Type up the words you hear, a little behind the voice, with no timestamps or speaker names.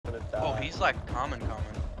he's like coming.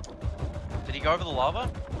 Did he go over the lava?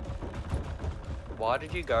 Why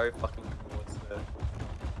did you go fucking towards the...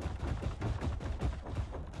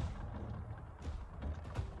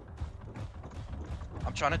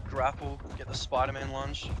 I'm trying to grapple, get the Spider-Man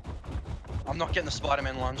lunge. I'm not getting the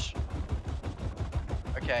Spider-Man lunge.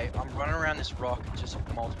 Okay, I'm running around this rock just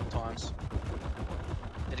multiple times.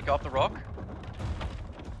 Did it go up the rock?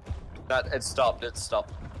 That it stopped. It's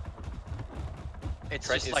It's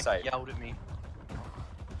Trent just is like safe. yelled at me.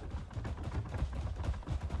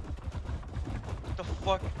 What the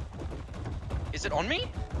fuck? Is it on me?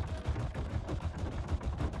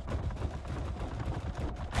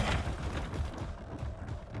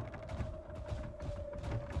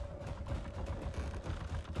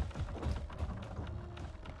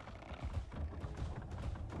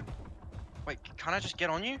 Wait, can't I just get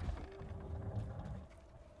on you?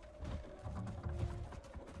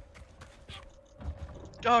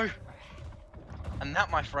 Go! And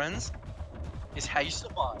that, my friends, is how you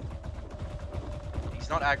survive.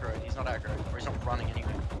 He's not aggro, or he's not running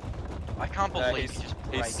anyway. I can't believe he just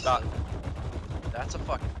breaks. He's stuck. That's a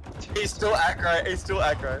fucking... He's still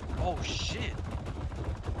aggro. Oh shit.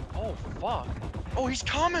 Oh fuck. Oh, he's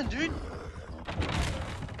coming, dude!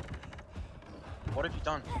 What have you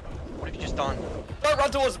done? What have you just done? Don't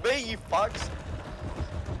run towards me, you fucks!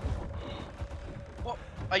 What?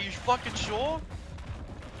 Are you fucking sure?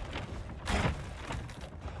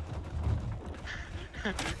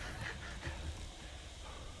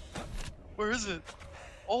 Where is it?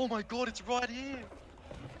 Oh my god, it's right here!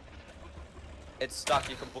 It's stuck,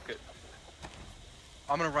 you can book it.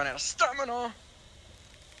 I'm gonna run out of stamina!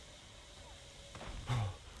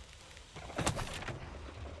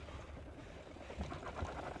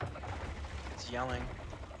 It's yelling.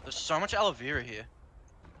 There's so much aloe vera here.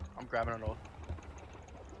 I'm grabbing it all.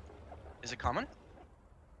 Is it coming?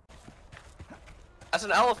 That's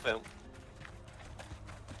an elephant.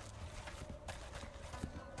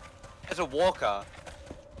 There's a walker.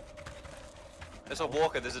 There's a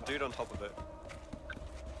walker, there's a dude on top of it.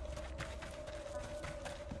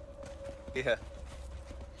 Yeah.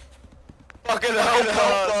 Fucking help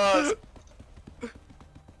us!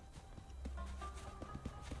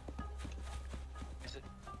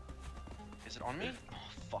 Is it on me? Oh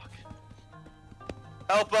fuck.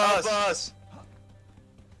 Help us!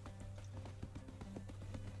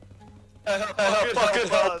 Fucking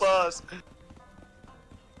help us!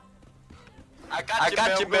 I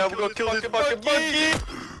got you, man. We're gonna kill this fucking monkey!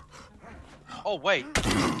 Oh wait.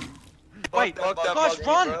 Wait, guys,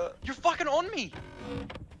 run! You're fucking on me!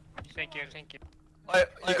 Thank you. Wait,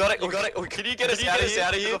 you got it. Oh, can you get us out of here?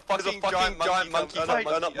 There's a fucking giant monkey.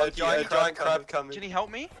 Not monkey, giant crab coming. Can he help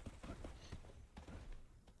me?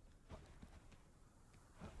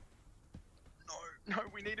 No,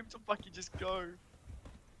 we need him to fucking just go.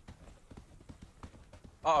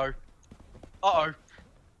 Uh-oh.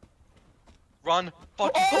 Run.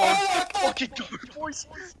 Fucking go. Fucking go, boys.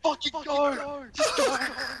 Fucking go. Just go.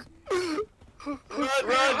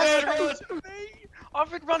 Run.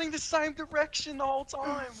 I've been running the same direction the whole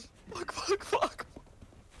time. Fuck.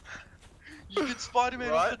 You can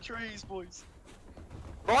Spider-Man off the trees, boys.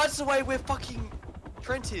 Right's the way where fucking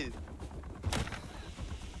Trent is.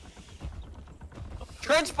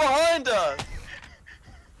 Trent's behind us!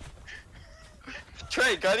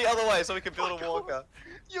 Trent, go the other way so we can build a walker.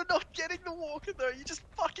 You're not getting the walker though, you're just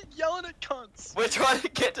fucking yelling at cunts. We're trying to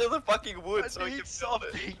get to the fucking woods so we can build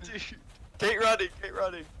it. Dude. Keep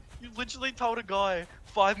running. You literally told a guy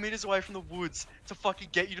 5 meters away from the woods to fucking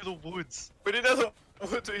get you to the woods. We didn't have the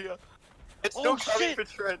woods here. It's still coming for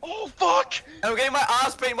Trent. Oh fuck! And I'm getting my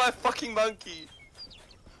ass beat by a fucking monkey.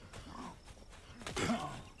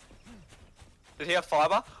 Did he have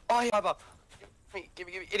fiber? Oh, he had fiber. Give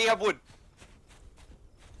me. Did he have wood?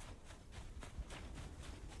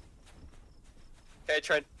 Okay,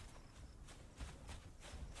 Trent.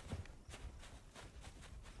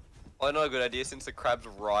 Well, not a good idea since the crab's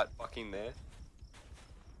right fucking there.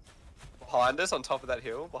 Behind us, on top of that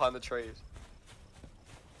hill, behind the trees.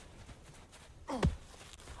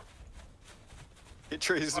 Hit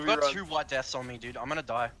trees. I've got 2 white deaths on me, dude. I'm gonna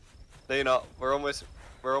die. No, you're not. We're almost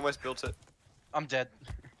built it. I'm dead.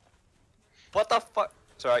 What the fuck?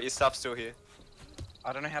 It's alright, your stuff's still here.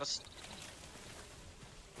 I don't know how to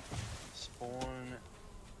spawn.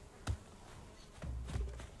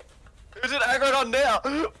 Who's it aggroed on now?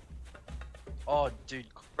 Oh, dude.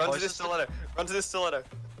 Run to this stiletto.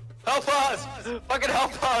 Help us! Fucking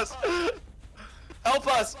help us! Help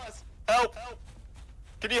us! Help!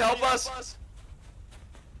 Can you help us?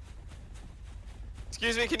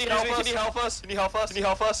 Excuse me, can you help us? Can you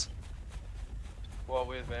help us? What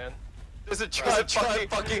with, man? There's a giant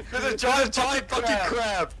fucking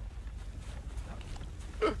crab.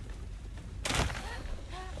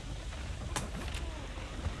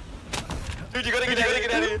 Dude, you gotta get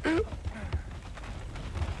out of here. Go!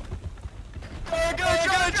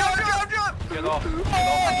 Get off the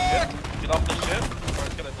ship. Get off the ship, or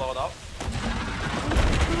it's gonna blow it up.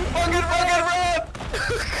 Fucking run!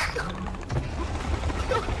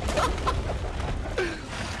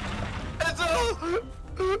 It's all.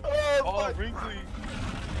 Oh, Wrinkly.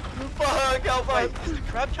 Fuck, help us. Wait, is the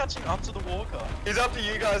crab catching up to the walker? He's up to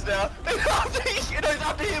you guys now. He's after you. No, he's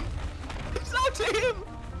after him. He's after him.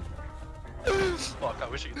 Fuck, I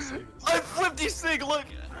wish you could see this. I flipped his thing, look.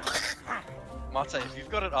 Mate, if you've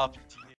got it up,